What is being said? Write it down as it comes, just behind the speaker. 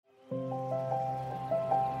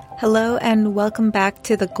Hello and welcome back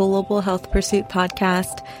to the Global Health Pursuit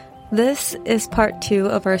podcast. This is part 2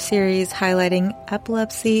 of our series highlighting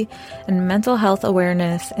epilepsy and mental health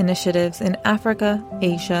awareness initiatives in Africa,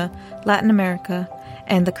 Asia, Latin America,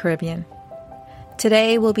 and the Caribbean.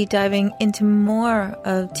 Today we'll be diving into more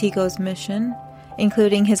of Teguo's mission,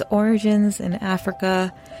 including his origins in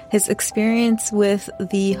Africa, his experience with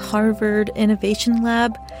the Harvard Innovation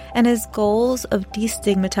Lab, and his goals of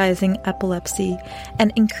destigmatizing epilepsy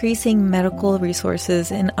and increasing medical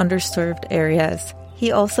resources in underserved areas.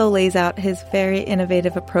 He also lays out his very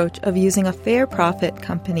innovative approach of using a for-profit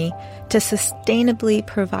company to sustainably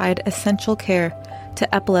provide essential care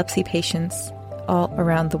to epilepsy patients all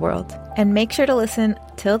around the world. And make sure to listen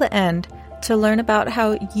till the end to learn about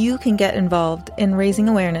how you can get involved in raising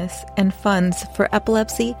awareness and funds for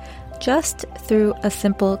epilepsy just through a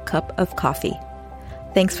simple cup of coffee.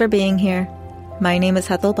 Thanks for being here. My name is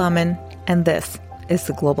Hetal Bauman, and this is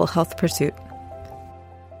the Global Health Pursuit.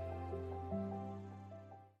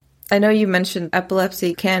 I know you mentioned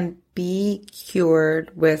epilepsy can be cured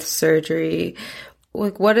with surgery.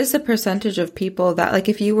 What is the percentage of people that,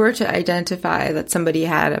 if you were to identify that somebody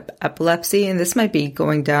had epilepsy, and this might be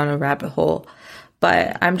going down a rabbit hole,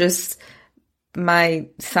 but my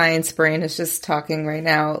science brain is just talking right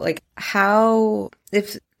now,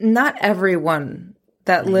 if not everyone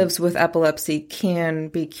that lives with epilepsy can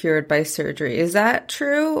be cured by surgery. Is that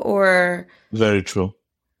true or? Very true.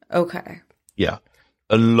 Okay. Yeah.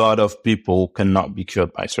 A lot of people cannot be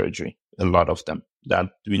cured by surgery. A lot of them.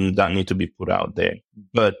 That need to be put out there.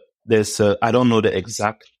 But there's I don't know the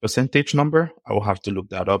exact percentage number. I will have to look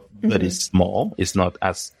that up, but it's small. It's not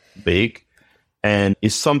as big. And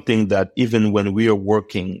it's something that even when we are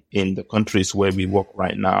working in the countries where we work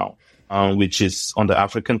right now, which is on the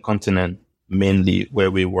African continent, mainly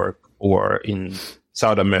where we work, or in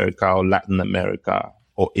South America or Latin America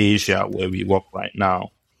or Asia where we work right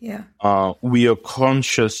now. Yeah. We are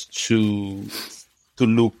conscious to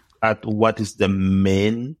look at what is the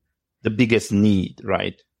biggest need,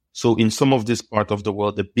 right? So in some of this part of the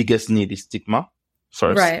world, the biggest need is stigma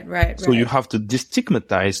first. Right. So you have to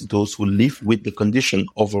destigmatize those who live with the condition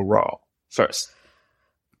overall first.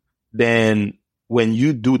 Then when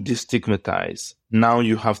you do destigmatize, now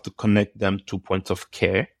you have to connect them to points of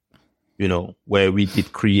care, where we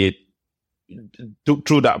did create,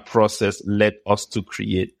 through that process, led us to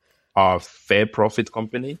create our for-profit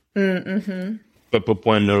company. Mm-hmm. Purple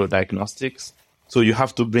Point Neurodiagnostics. So you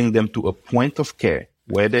have to bring them to a point of care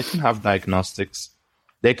where they can have diagnostics,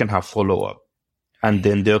 they can have follow-up, and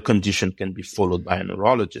then their condition can be followed by a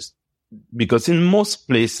neurologist. Because in most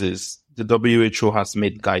places, the WHO has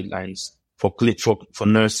made guidelines for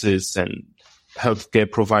nurses and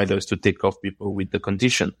healthcare providers to take care of people with the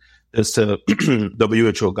condition. There's a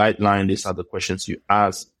WHO guideline. These are the questions you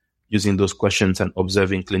ask. Using those questions and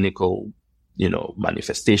observing clinical,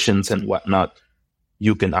 manifestations and whatnot,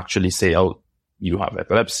 you can actually say, oh, you have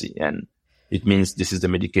epilepsy, and it means this is the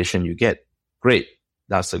medication you get. Great.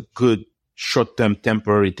 That's a good short-term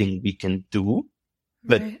temporary thing we can do.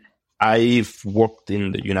 But right. I've worked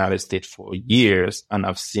in the United States for years, and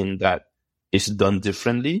I've seen that it's done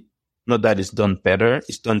differently. Not that it's done better,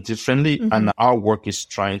 it's done differently. Mm-hmm. And our work is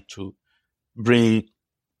trying to bring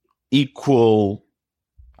equal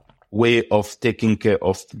way of taking care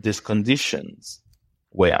of these conditions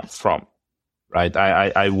where I'm from. Right.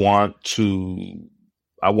 I want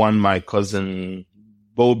my cousin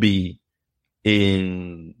Bobby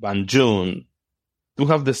in Banjul to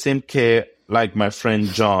have the same care like my friend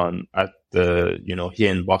John at here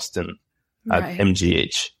in Boston at right.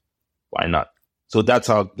 MGH. Why not? So that's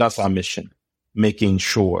our mission, making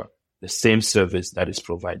sure the same service that is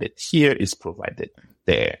provided here is provided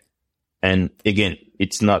there. And again,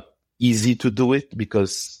 it's not easy to do it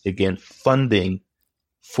because, again, funding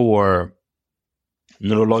for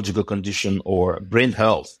neurological condition or brain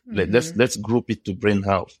health. Mm-hmm. Let's group it to brain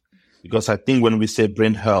health, because I think when we say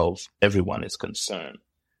brain health, everyone is concerned.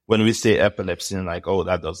 When we say epilepsy,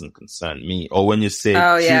 that doesn't concern me. Or when you say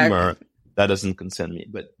tumor, that doesn't concern me.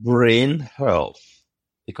 But brain health,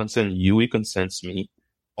 it concerns you, it concerns me.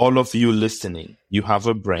 All of you listening, you have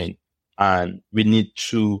a brain, and we need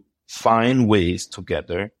to find ways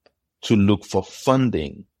together to look for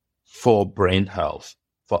funding for brain health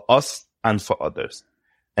for us and for others.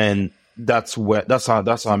 And that's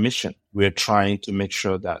our mission. We're trying to make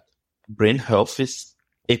sure that brain health is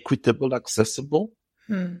equitable, accessible.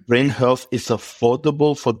 Brain health is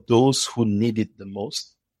affordable for those who need it the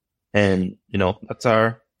most. And,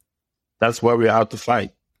 that's where we're out to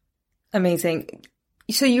fight. Amazing.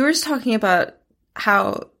 So you were just talking about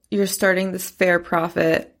how you're starting this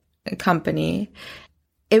for-profit company.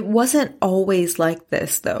 it wasn't always like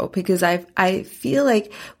this though, because I feel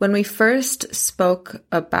like when we first spoke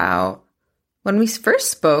a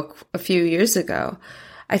few years ago,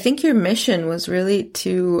 I think your mission was really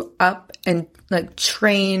to up and like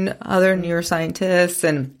train other neuroscientists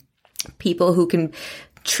and people who can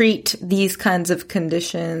treat these kinds of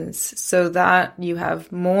conditions so that you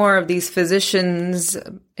have more of these physicians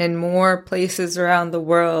in more places around the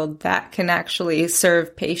world that can actually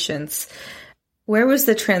serve patients. Where was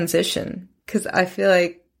the transition? Because I feel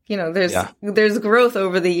like, there's growth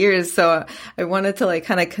over the years. So I wanted to like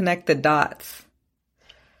kind of connect the dots.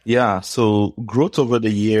 Yeah. So growth over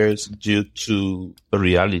the years due to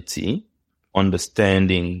reality,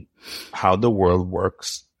 understanding how the world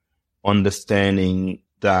works, understanding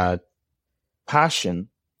that passion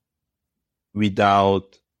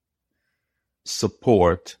without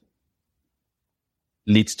support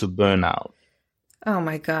leads to burnout. Oh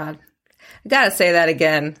my God. I gotta say that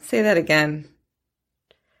again. Say that again.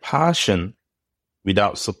 Passion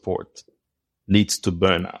without support leads to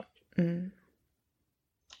burnout. Mm.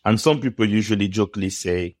 And some people usually jokingly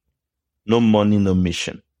say, no money, no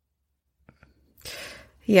mission.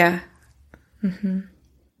 Yeah. Mm-hmm.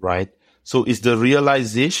 Right? So it's the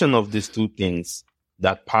realization of these two things,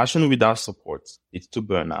 that passion without support leads to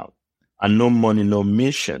burnout, and no money, no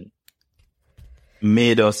mission,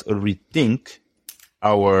 made us rethink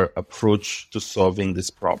our approach to solving this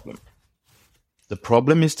problem. The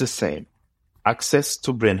problem is the same. Access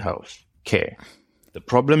to brain health care. The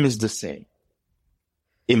problem is the same.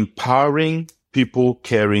 Empowering people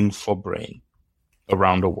caring for brain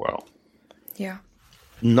around the world. Yeah.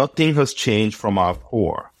 Nothing has changed from our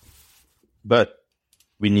core, but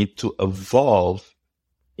we need to evolve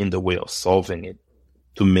in the way of solving it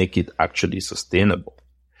to make it actually sustainable.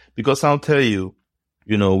 Because I'll tell you,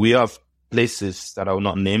 we have places that I will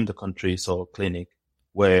not name the countries or clinic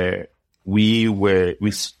where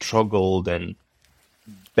we struggled and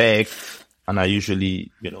begged, and I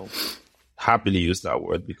usually, happily use that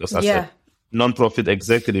word because as a nonprofit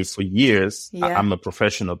executive for years, I'm a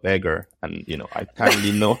professional beggar, and I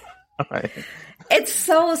kindly know. Right? It's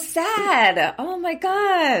so sad. Oh my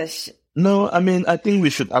gosh. No, I mean, I think we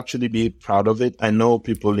should actually be proud of it. I know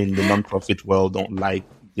people in the nonprofit world don't like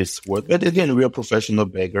this word, but again, we are professional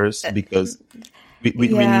beggars because we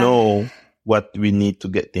know what we need to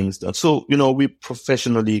get things done. So, we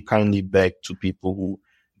professionally kindly beg to people who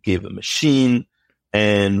gave a machine,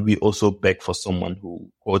 and we also beg for someone who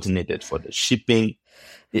coordinated for the shipping.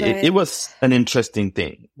 Right. It was an interesting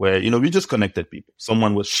thing where, we just connected people.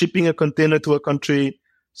 Someone was shipping a container to a country.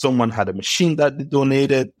 Someone had a machine that they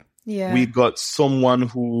donated. Yeah. We got someone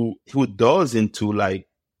who does into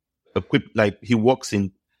he works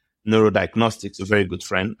in neurodiagnostics, a very good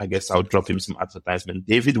friend. I guess I'll drop him some advertisement.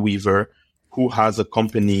 David Weaver, who has a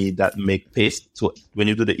company that make paste. So when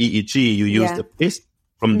you do the EEG, you use the paste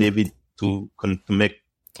from David to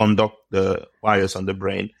conduct the wires on the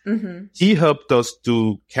brain. Mm-hmm. He helped us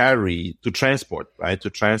to transport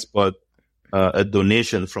a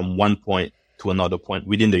donation from one point to another point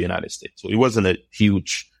within the United States. So it wasn't a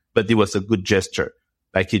huge, but it was a good gesture.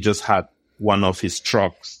 Like he just had one of his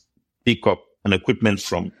trucks pick up an equipment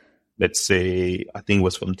from, let's say, I think it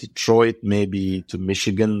was from Detroit, maybe to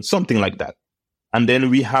Michigan, something like that. And then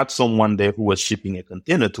we had someone there who was shipping a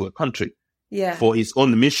container to a country for his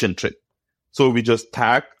own mission trip. So we just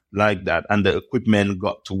tagged like that, and the equipment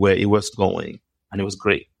got to where it was going, and it was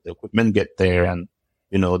great. The equipment get there, and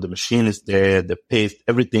the machine is there, the paste,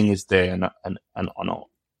 everything is there, and all.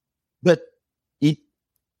 But it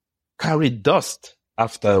carried dust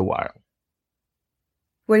after a while.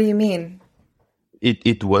 What do you mean?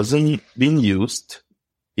 It wasn't being used.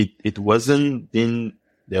 It wasn't being.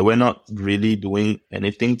 They were not really doing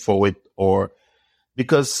anything for it, or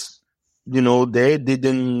because they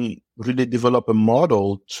didn't really develop a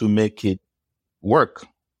model to make it work,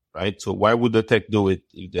 right? So why would the tech do it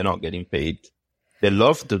if they're not getting paid? They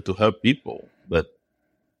love to help people, but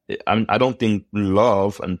I don't think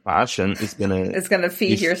love and passion is gonna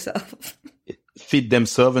feed yourself, feed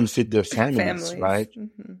themselves and feed their families. Right?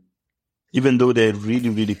 Mm-hmm. Even though they really,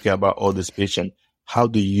 really care about all this patient, how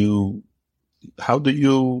do you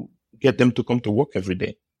get them to come to work every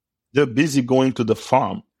day? They're busy going to the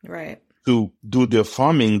farm, right, to do their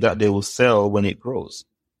farming that they will sell when it grows.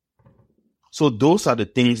 So those are the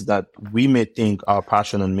things that we may think our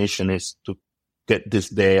passion and mission is to get this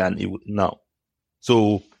there, and it would no.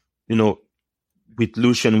 So, with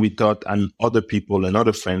Lucian, we thought, and other people and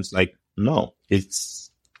other friends, like, no,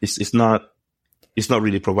 it's not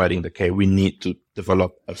really providing the care. We need to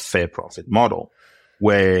develop a fair profit model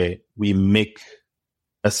where we make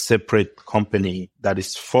a separate company that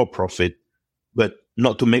is for profit, but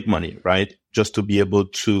not to make money, right? Just to be able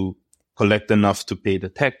to collect enough to pay the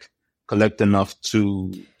tech, collect enough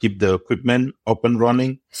to keep the equipment up and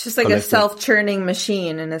running. It's just like a self-churning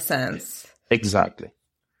machine in a sense. Exactly.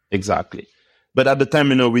 But at the time,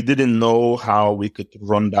 we didn't know how we could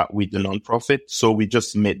run that with the nonprofit. So we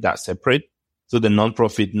just made that separate. So the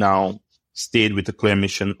nonprofit now stayed with a clear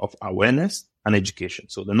mission of awareness and education.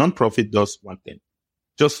 So the nonprofit does one thing,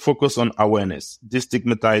 just focus on awareness,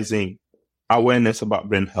 destigmatizing awareness about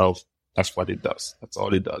brain health. That's what it does. That's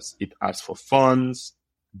all it does. It asks for funds,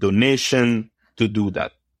 donation to do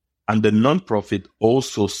that. And the nonprofit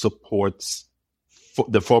also supports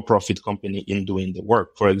the for-profit company in doing the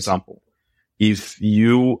work. For example, if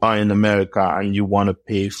you are in America and you want to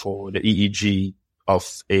pay for the EEG of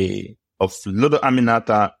little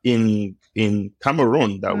Aminata in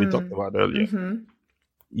Cameroon that we talked about earlier,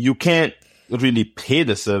 you can't really pay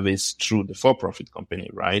the service through the for-profit company,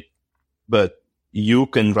 right? But you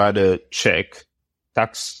can write a check,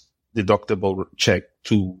 tax deductible check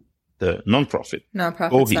to the nonprofit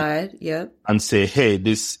side, yep, and say, hey,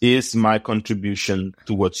 this is my contribution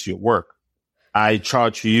towards your work. I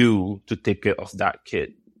charge you to take care of that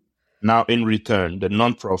kid. Now, in return, the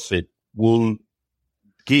nonprofit will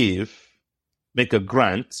make a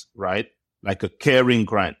grant, right? Like a caring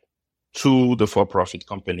grant to the for-profit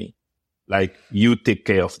company. Like, you take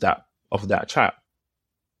care of that child.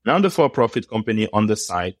 Now the for-profit company on the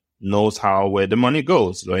side knows where the money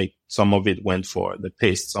goes, right? Some of it went for the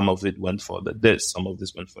paste, some of it went for the this, some of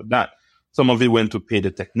this went for that. Some of it went to pay the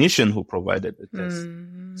technician who provided the test.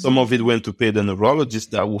 Some of it went to pay the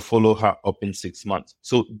neurologist that will follow her up in 6 months.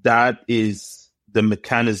 So that is the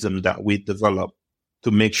mechanism that we develop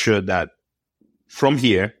to make sure that from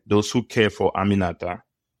here, those who care for Aminata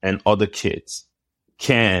and other kids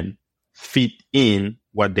can fit in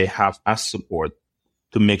what they have as support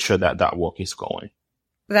to make sure that work is going.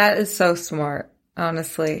 That is so smart,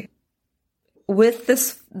 honestly. With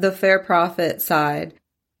the fair profit side,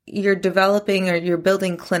 you're developing or you're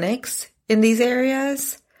building clinics in these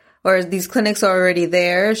areas? Or are these clinics already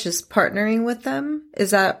there, it's just partnering with them?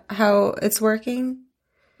 Is that how it's working?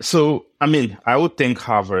 So, I would thank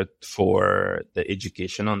Harvard for the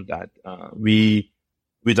education on that.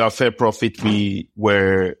 With our fair profit, we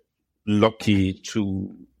were lucky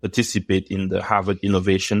to participate in the Harvard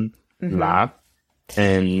Innovation Lab,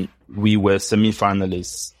 and we were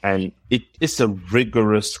semi-finalists. And it is a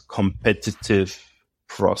rigorous, competitive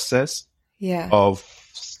process of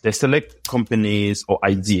they select companies or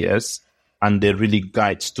ideas, and they really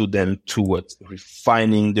guide students towards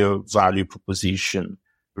refining their value proposition,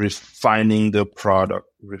 refining the product,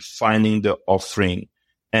 refining the offering.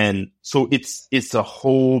 And so it's a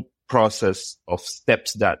whole process of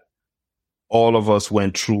steps that all of us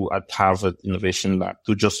went through at Harvard Innovation Lab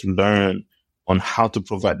to just learn on how to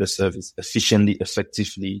provide the service efficiently,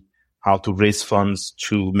 effectively, how to raise funds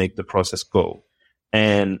to make the process go,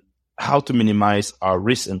 and how to minimize our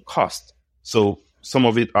risk and cost. So some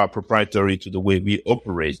of it are proprietary to the way we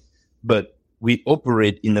operate, but we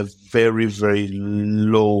operate in a very, very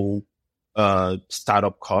low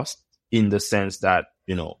startup cost in the sense that,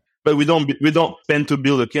 but we don't spend to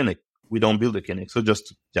build a clinic. We don't build a clinic. So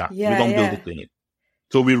just, we don't build a clinic.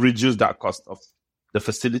 So we reduce that cost of the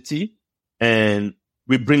facility and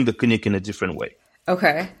we bring the clinic in a different way.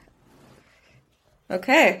 Okay.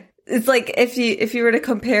 It's like if you were to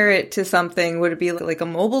compare it to something, would it be like a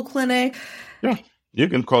mobile clinic? Yeah, you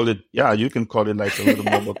can call it like a little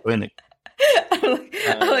mobile clinic.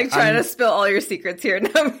 I'm trying to spill all your secrets here.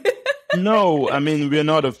 No, we're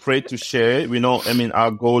not afraid to share it.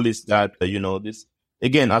 Our goal is that, this,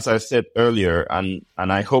 again, as I said earlier, and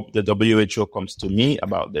I hope the WHO comes to me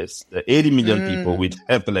about this, the 80 million people with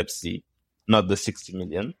epilepsy, not the 60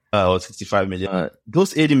 million or 65 million.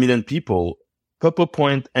 Those 80 million people, Purple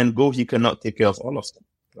Point and Go, he cannot take care of all of them,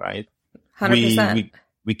 right? 100%.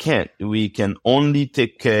 We can't. We can only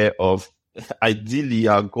take care of, ideally,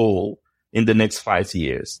 our goal in the next 5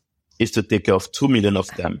 years is to take care of 2 million of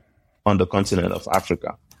them on the continent of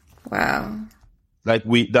Africa. Wow.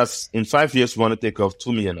 That's in 5 years, we want to take care of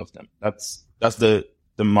 2 million of them. That's the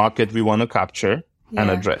market we want to capture and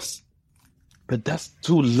address. But that's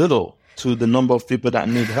too little to the number of people that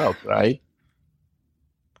need help, right?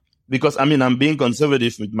 Because, I'm being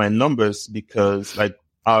conservative with my numbers because,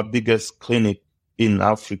 our biggest clinic in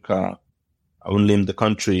Africa, I won't name the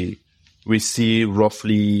country, we see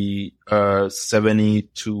roughly 70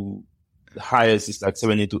 to, the highest is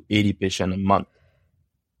 70 to 80 patients a month.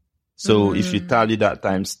 So if you tally that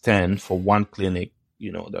times 10 for one clinic,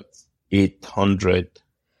 that's 800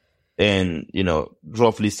 and,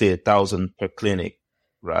 roughly say 1,000 per clinic,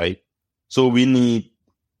 right? So we need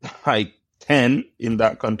like 10 in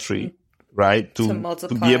that country, right? To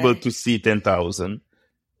be able to see 10,000.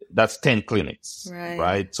 That's 10 clinics,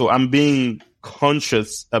 right? So I'm being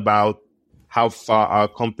conscious about how far our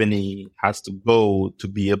company has to go to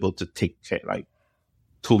be able to take care, like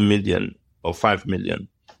 2 million or 5 million.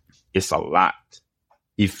 It's a lot.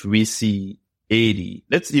 If we see 80,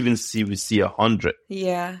 let's even see we see 100.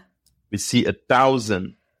 Yeah. We see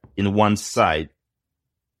 1,000 in one side,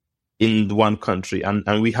 in one country, and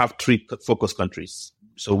we have 3 focus countries.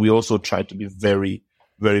 So we also try to be very,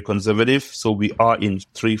 very conservative. So we are in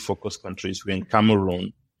 3 focus countries. We're in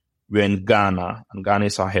Cameroon, we're in Ghana, and Ghana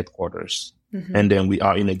is our headquarters. Mm-hmm. And then we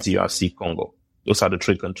are in a DRC Congo. Those are the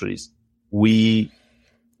 3 countries. We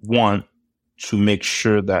want to make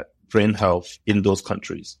sure that brain health in those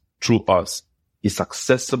countries through us is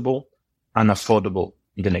accessible and affordable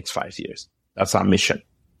in the next 5 years. That's our mission.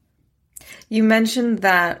 You mentioned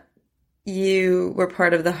that you were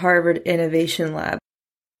part of the Harvard Innovation Lab.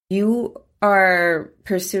 You are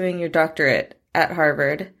pursuing your doctorate at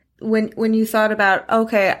Harvard. When you thought about,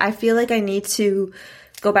 okay, I feel like I need to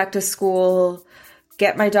go back to school,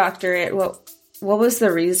 get my doctorate, what was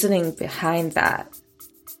the reasoning behind that?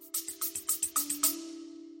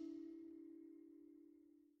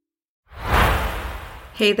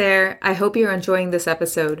 Hey there, I hope you're enjoying this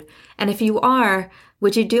episode. And if you are,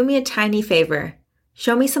 would you do me a tiny favor?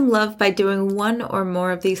 Show me some love by doing one or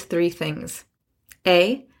more of these 3 things.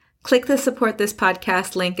 A, click the support this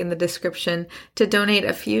podcast link in the description to donate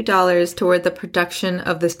a few dollars toward the production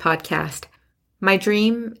of this podcast. My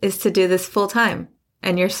dream is to do this full time,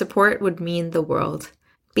 and your support would mean the world.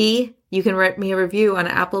 B, you can write me a review on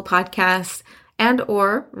Apple Podcasts and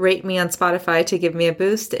or rate me on Spotify to give me a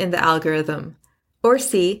boost in the algorithm. Or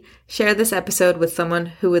C, share this episode with someone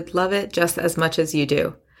who would love it just as much as you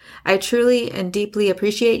do. I truly and deeply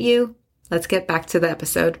appreciate you. Let's get back to the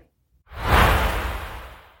episode.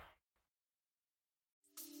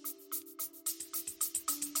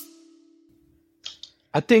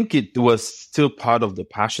 I think it was still part of the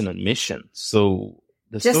passion and mission. So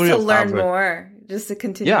the just story to of learn Harvard, more, just to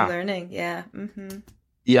continue learning. Yeah. Mm-hmm.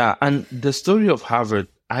 Yeah. And the story of Harvard,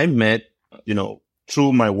 I met,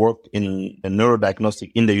 through my work in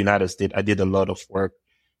neurodiagnostic in the United States. I did a lot of work.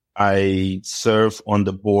 I serve on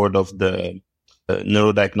the board of the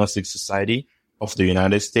Neurodiagnostic Society of the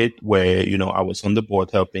United States, where, I was on the board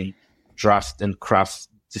helping draft and craft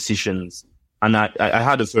decisions. And I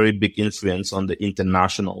had a very big influence on the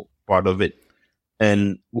international part of it.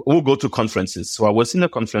 And we'll go to conferences. So I was in a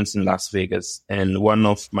conference in Las Vegas, and one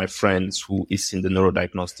of my friends who is in the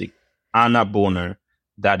neurodiagnostic, Anna Bonner,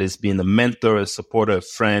 that has been a mentor, a supporter, a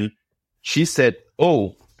friend, she said,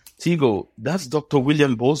 "Oh, Teguo, that's Dr.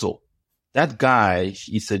 William Bozo. That guy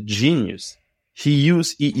is a genius. He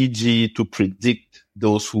used EEG to predict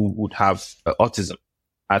those who would have autism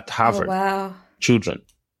at Harvard." Oh, wow. Children.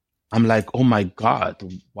 I'm like, oh my God,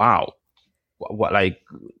 wow. What, like,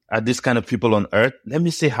 are these kind of people on earth? Let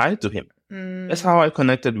me say hi to him. That's how I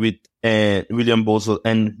connected with William Bozo,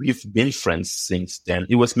 and we've been friends since then.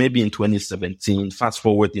 It was maybe in 2017. Fast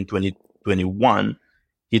forward in 2021,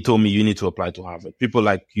 he told me, you need to apply to Harvard. People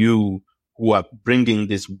like you who are bringing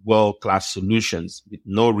these world-class solutions with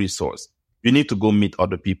no resource, you need to go meet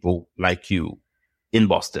other people like you in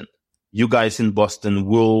Boston. You guys in Boston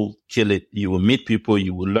will kill it. You will meet people,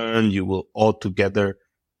 you will learn, you will all together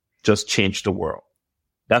just change the world.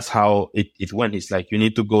 That's how it went. It's like, you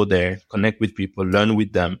need to go there, connect with people, learn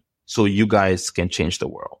with them, so you guys can change the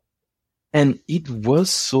world. And it was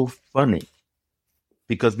so funny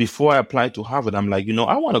because before I applied to Harvard, I'm like,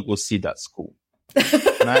 I want to go see that school.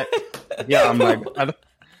 And I'm like,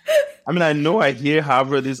 I know I hear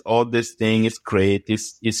Harvard is all this thing. It's great.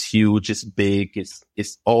 It's huge. It's big.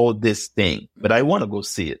 It's all this thing, but I want to go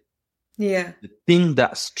see it. Yeah. The thing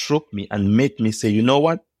that struck me and made me say, you know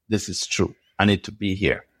what? This is true. I need to be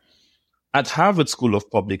here. At Harvard School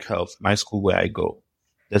of Public Health, my school where I go,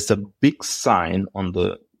 there's a big sign at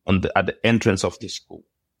the entrance of the school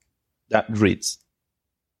that reads,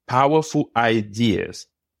 "Powerful ideas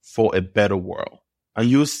for a better world." And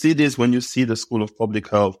you see this when you see the School of Public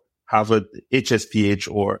Health, Harvard HSPH,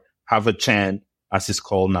 or Harvard Chan, as it's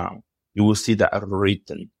called now. You will see that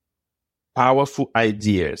written. Powerful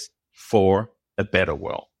ideas for a better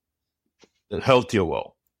world, a healthier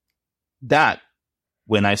world. That,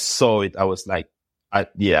 when I saw it, I was like, I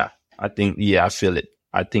feel it.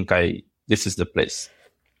 I think this is the place.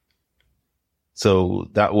 So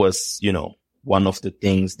that was, one of the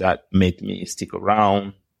things that made me stick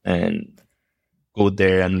around and go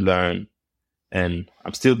there and learn. and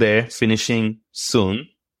I'm still there, finishing soon.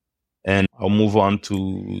 And I'll move on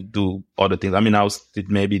to do other things. I mean, I'll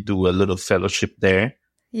maybe do a little fellowship there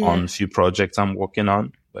on a few projects I'm working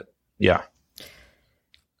on. But yeah.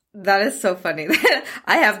 That is so funny.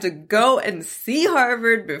 I have to go and see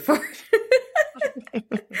Harvard before.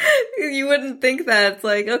 You wouldn't think that. It's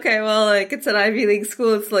like, okay, well, like, it's an Ivy League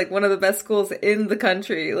school. It's like one of the best schools in the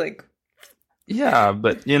country. Like, yeah,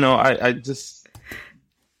 but I just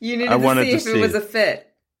you needed to see if it was a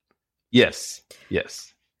fit. Yes.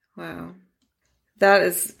 Wow, that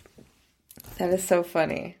is so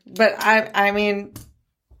funny. But I mean,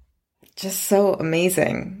 just so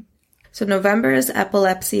amazing. So November is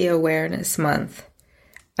Epilepsy Awareness Month.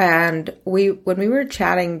 And when we were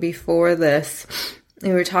chatting before this,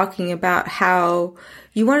 we were talking about how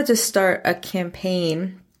you wanted to start a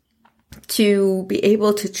campaign to be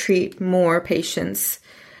able to treat more patients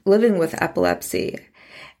living with epilepsy.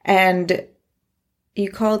 And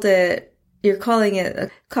you're calling it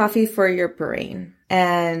a coffee for your brain.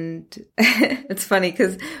 And it's funny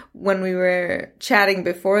because when we were chatting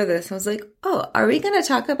before this, I was like, oh, are we going to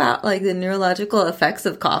talk about like the neurological effects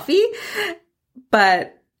of coffee?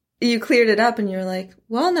 But you cleared it up and you're like,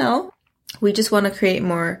 well, no, we just want to create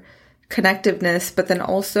more connectiveness, but then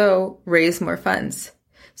also raise more funds.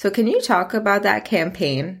 So can you talk about that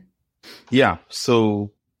campaign? Yeah.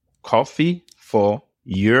 So coffee for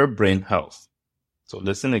your brain health. So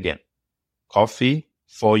listen again. Coffee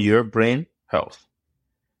for your brain health.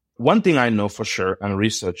 One thing I know for sure, and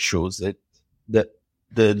research shows it, that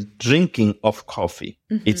the drinking of coffee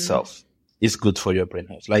itself is good for your brain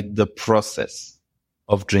health. Like the process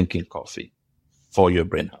of drinking coffee for your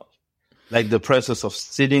brain health. Like the process of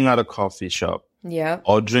sitting at a coffee shop,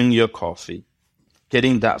 ordering your coffee,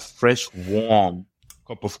 getting that fresh, warm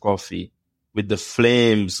cup of coffee with the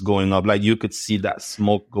flames going up. Like you could see that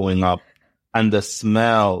smoke going up and the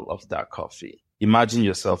smell of that coffee. Imagine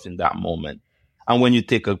yourself in that moment. And when you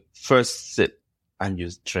take a first sip and you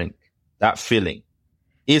drink, that feeling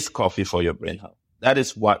is coffee for your brain health. That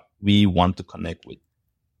is what we want to connect with.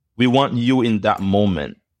 We want you in that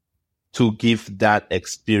moment to give that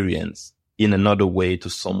experience in another way to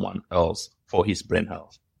someone else for his brain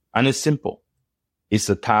health. And it's simple. It's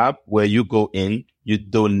a tab where you go in, you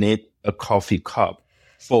donate a coffee cup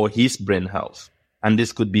for his brain health. And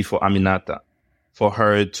this could be for Aminata, for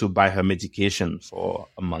her to buy her medication for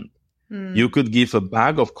a month. You could give a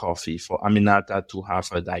bag of coffee for Aminata to have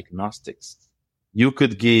her diagnostics. You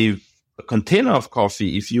could give a container of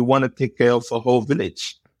coffee if you want to take care of a whole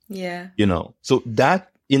village. Yeah. So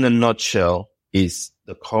that in a nutshell is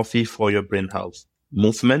the Coffee for Your Brain Health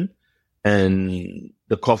movement and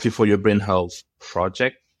the Coffee for Your Brain Health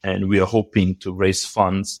project. And we are hoping to raise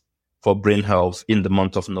funds for brain health in the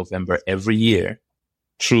month of November every year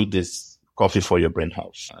through this Coffee for Your Brain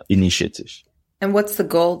Health initiative. And what's the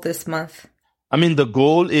goal this month? I mean, the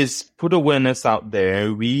goal is put awareness out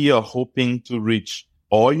there. We are hoping to reach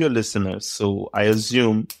all your listeners. So I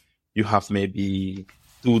assume you have maybe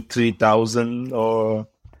 2,000-3,000 or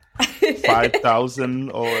 5,000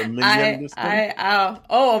 or a million listeners.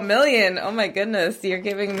 A million. Oh my goodness. You're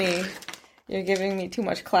giving me too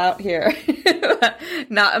much clout here.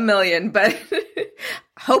 Not a million, but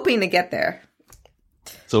hoping to get there.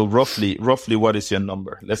 So roughly, what is your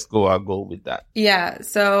number? Let's go with that. Yeah.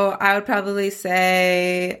 So I would probably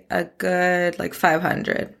say a good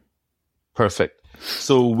 500. Perfect.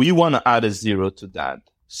 So we want to add a zero to that.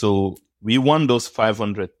 So we want those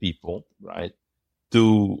 500 people, right,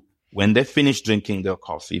 to, when they finish drinking their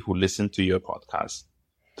coffee, who listen to your podcast,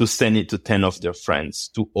 to send it to 10 of their friends,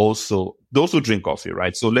 to also, those who drink coffee,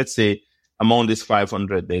 right? So let's say among these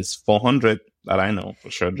 500, there's 400 that I know for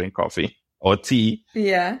sure drink coffee or tea.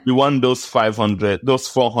 Yeah. We want those 400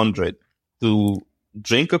 to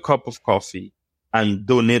drink a cup of coffee and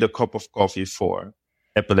donate a cup of coffee for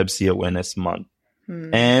Epilepsy Awareness Month.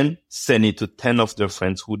 And send it to 10 of their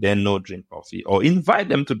friends who then know drink coffee, or invite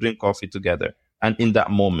them to drink coffee together. And in that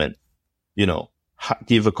moment,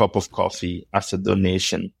 give a cup of coffee as a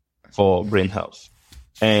donation for brain health.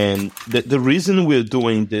 And the reason we're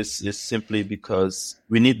doing this is simply because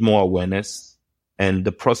we need more awareness. And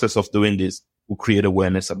the process of doing this will create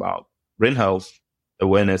awareness about brain health,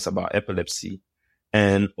 awareness about epilepsy,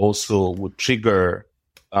 and also would trigger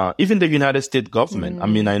even the United States government. I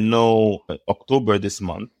mean, I know October this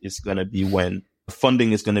month is going to be when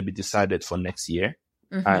funding is going to be decided for next year.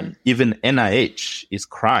 And even NIH is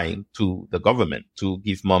crying to the government to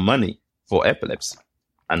give more money for epilepsy.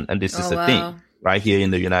 And this is a thing right here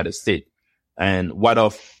in the United States. And what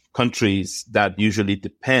of countries that usually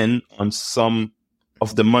depend on some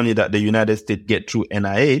of the money that the United States get through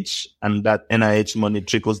NIH, and that NIH money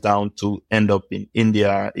trickles down to end up in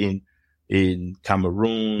India, in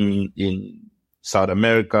Cameroon, in South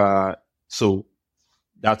America. So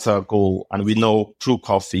that's our goal. And we know through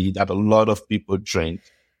coffee that a lot of people drink.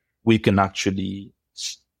 We can actually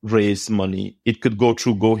raise money. It could go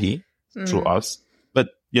through Gohi, through us. But,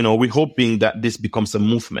 we're hoping that this becomes a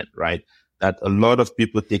movement, right? That a lot of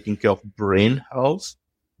people taking care of brain health,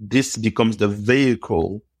 this becomes the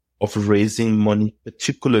vehicle of raising money,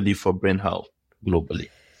 particularly for brain health globally.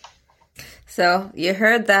 So you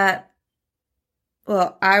heard that.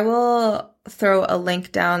 Well, I will throw a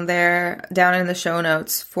link down in the show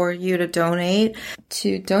notes for you to donate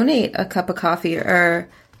a cup of coffee or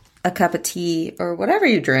a cup of tea or whatever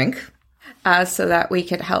you drink, so that we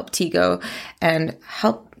could help Teguo and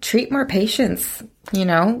help treat more patients,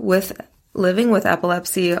 with living with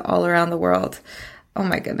epilepsy all around the world. Oh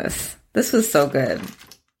my goodness. This was so good.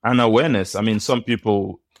 And awareness. I mean, some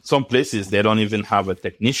places, they don't even have a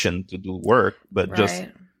technician to do work, but just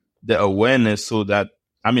the awareness so that,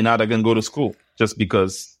 now they can go to school just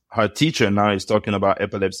because her teacher now is talking about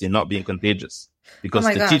epilepsy not being contagious because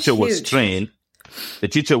teacher was trained. The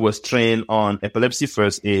teacher was trained on epilepsy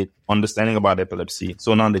first aid, understanding about epilepsy.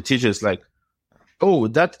 So now the teacher is like, oh,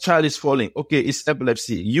 that child is falling. Okay, it's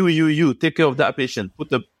epilepsy. You, take care of that patient.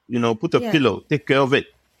 Put a pillow, take care of it.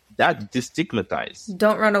 That destigmatized.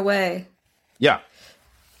 Don't run away. Yeah.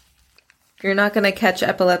 You're not going to catch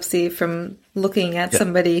epilepsy from looking at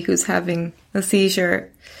somebody who's having a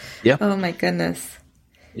seizure. Yeah. Oh my goodness.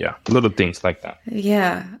 Yeah. Little things like that.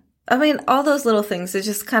 Yeah. All those little things, it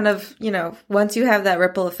just kind of, once you have that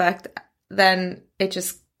ripple effect, then it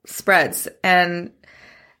just spreads. And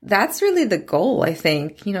that's really the goal, I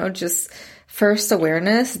think, just first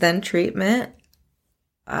awareness, then treatment.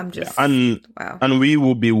 Wow. And we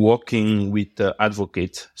will be working with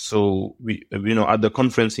advocates. So we, at the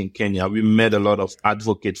conference in Kenya, we met a lot of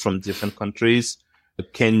advocates from different countries,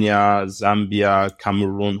 Kenya, Zambia,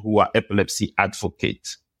 Cameroon, who are epilepsy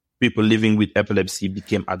advocates. People living with epilepsy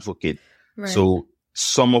became advocates. Right. So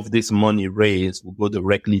some of this money raised will go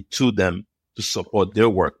directly to them to support their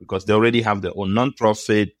work because they already have their own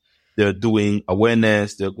nonprofit. They're doing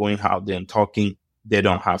awareness. They're going out there and talking. They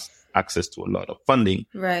don't have access to a lot of funding.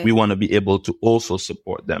 Right. We want to be able to also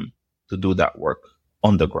support them to do that work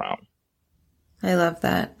on the ground. I love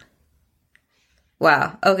that.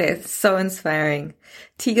 Wow. Okay. So inspiring.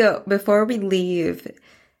 Teguo, before we leave,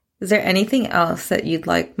 is there anything else that you'd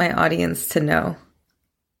like my audience to know?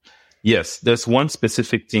 Yes, there's one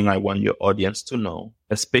specific thing I want your audience to know,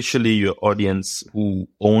 especially your audience who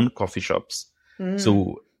own coffee shops.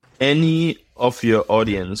 So any of your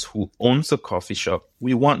audience who owns a coffee shop,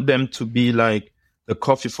 we want them to be like the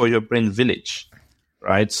Coffee for Your Brain village,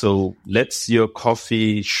 right? So let's your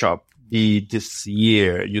coffee shop be this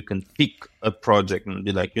year. You can pick a project and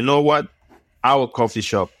be like, you know what? Our coffee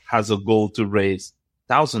shop has a goal to raise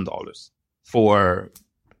 $1,000 for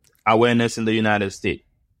awareness in the United States.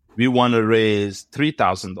 We want to raise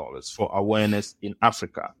 $3,000 for awareness in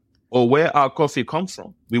Africa, or where our coffee comes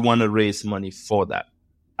from. We want to raise money for that.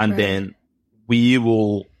 And then we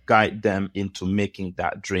will guide them into making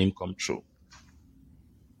that dream come true.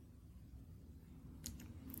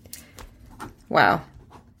 Wow.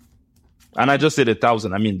 And I just said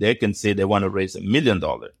 1,000. They can say they want to raise $1 million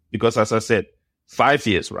because, as I said, 5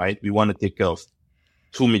 years, right? We want to take care of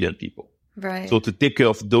 2 million people. Right. So to take care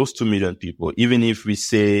of those 2 million people, even if we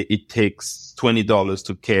say it takes $20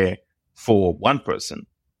 to care for one person.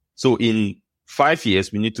 So in 5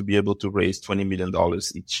 years, we need to be able to raise $20 million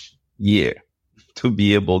each year to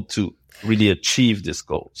be able to really achieve these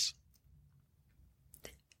goals.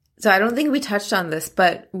 So I don't think we touched on this,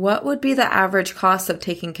 but what would be the average cost of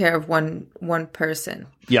taking care of one person?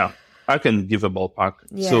 Yeah, I can give a ballpark.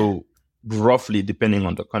 Yeah. So roughly, depending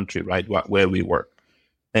on the country, right, where we work.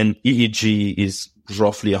 And EEG is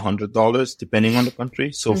roughly $100, depending on the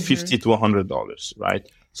country. So $50 to $100, right?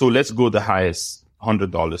 So let's go the highest,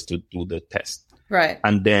 $100 to do the test. Right.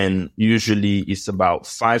 And then usually it's about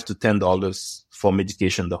 $5 to $10 for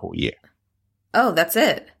medication the whole year. Oh, that's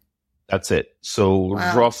it. That's it. So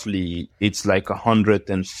roughly it's like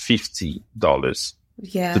 $150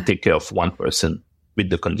 to take care of one person with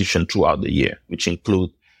the condition throughout the year, which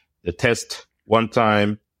include the test one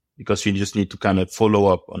time, because you just need to kind of follow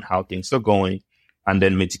up on how things are going, and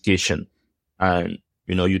then medication. And,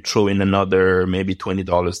 you throw in another maybe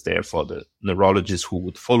 $20 there for the neurologist who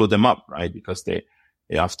would follow them up, right? Because they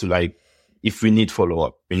have to, if we need follow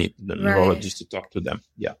up, we need the neurologist to talk to them.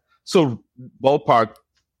 Yeah. So ballpark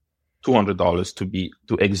 $200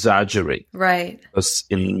 to exaggerate. Right. Because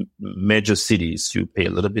in major cities, you pay a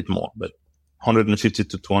little bit more, but $150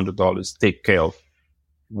 to $200 take care of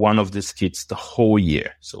one of these kids the whole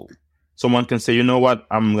year. So someone can say, you know what,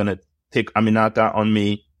 I'm going to take Aminata on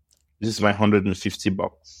me. This is my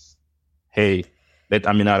 $150. Hey, let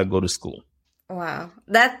Aminata go to school. Wow.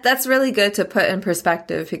 That's really good to put in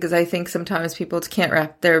perspective, because I think sometimes people can't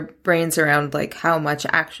wrap their brains around like how much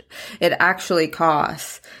it actually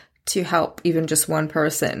costs to help even just one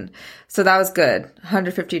person. So that was good.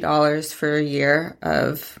 $150 for a year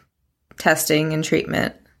of testing and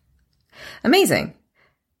treatment. Amazing.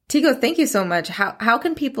 Teguo, thank you so much. How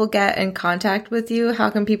can people get in contact with you? How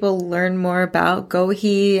can people learn more about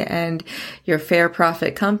GoHe and your fair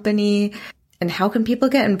profit company? And how can people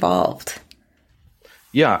get involved?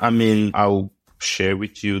 Yeah, I mean, I'll share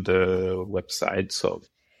with you the websites of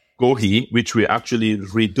GoHe, which we're actually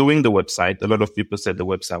redoing the website. A lot of people said the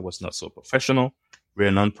website was not so professional. We're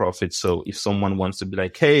a nonprofit. So if someone wants to be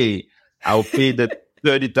like, hey, I'll pay the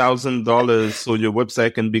 $30,000 so your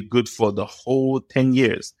website can be good for the whole 10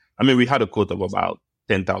 years. I mean, we had a quote of about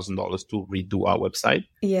 $10,000 to redo our website.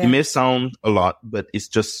 Yeah. It may sound a lot, but it's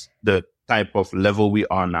just the type of level we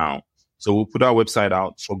are now. So we'll put our website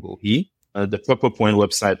out for GoHe. The Purple Point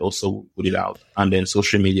website also will put it out, and then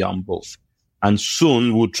social media on both. And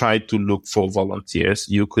soon we'll try to look for volunteers.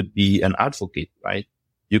 You could be an advocate, right?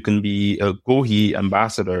 You can be a GoHe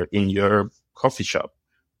ambassador in your coffee shop,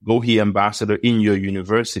 GoHe ambassador in your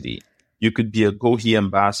university. You could be a GoHe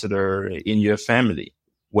ambassador in your family,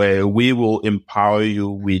 where we will empower you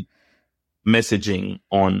with messaging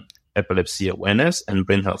on epilepsy awareness and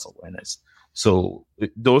brain health awareness. So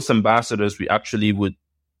those ambassadors, we actually would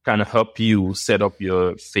kind of help you set up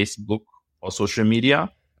your Facebook or social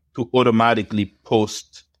media to automatically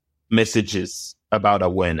post messages about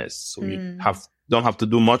awareness. So you don't have to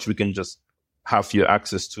do much. We can just have your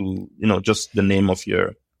access to, just the name of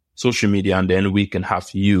your social media, and then we can have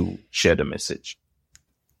you share the message.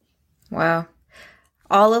 Wow.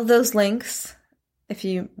 All of those links, if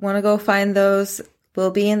you want to go find those,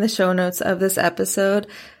 will be in the show notes of this episode.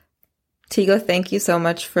 Teguo, thank you so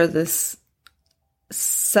much for this.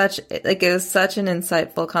 It was such an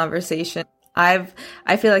insightful conversation. I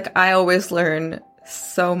feel like I always learn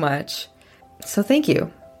so much. So thank you.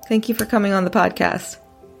 Thank you for coming on the podcast.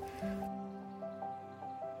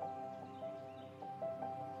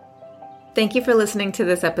 Thank you for listening to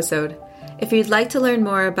this episode. If you'd like to learn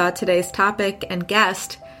more about today's topic and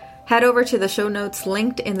guest, head over to the show notes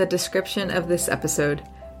linked in the description of this episode.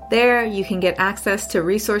 There, you can get access to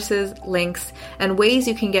resources, links, and ways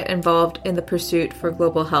you can get involved in the pursuit for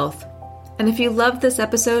global health. And if you loved this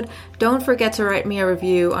episode, don't forget to write me a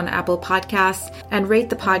review on Apple Podcasts and rate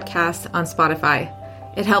the podcast on Spotify.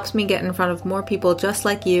 It helps me get in front of more people just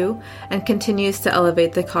like you and continues to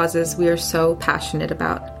elevate the causes we are so passionate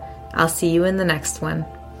about. I'll see you in the next one.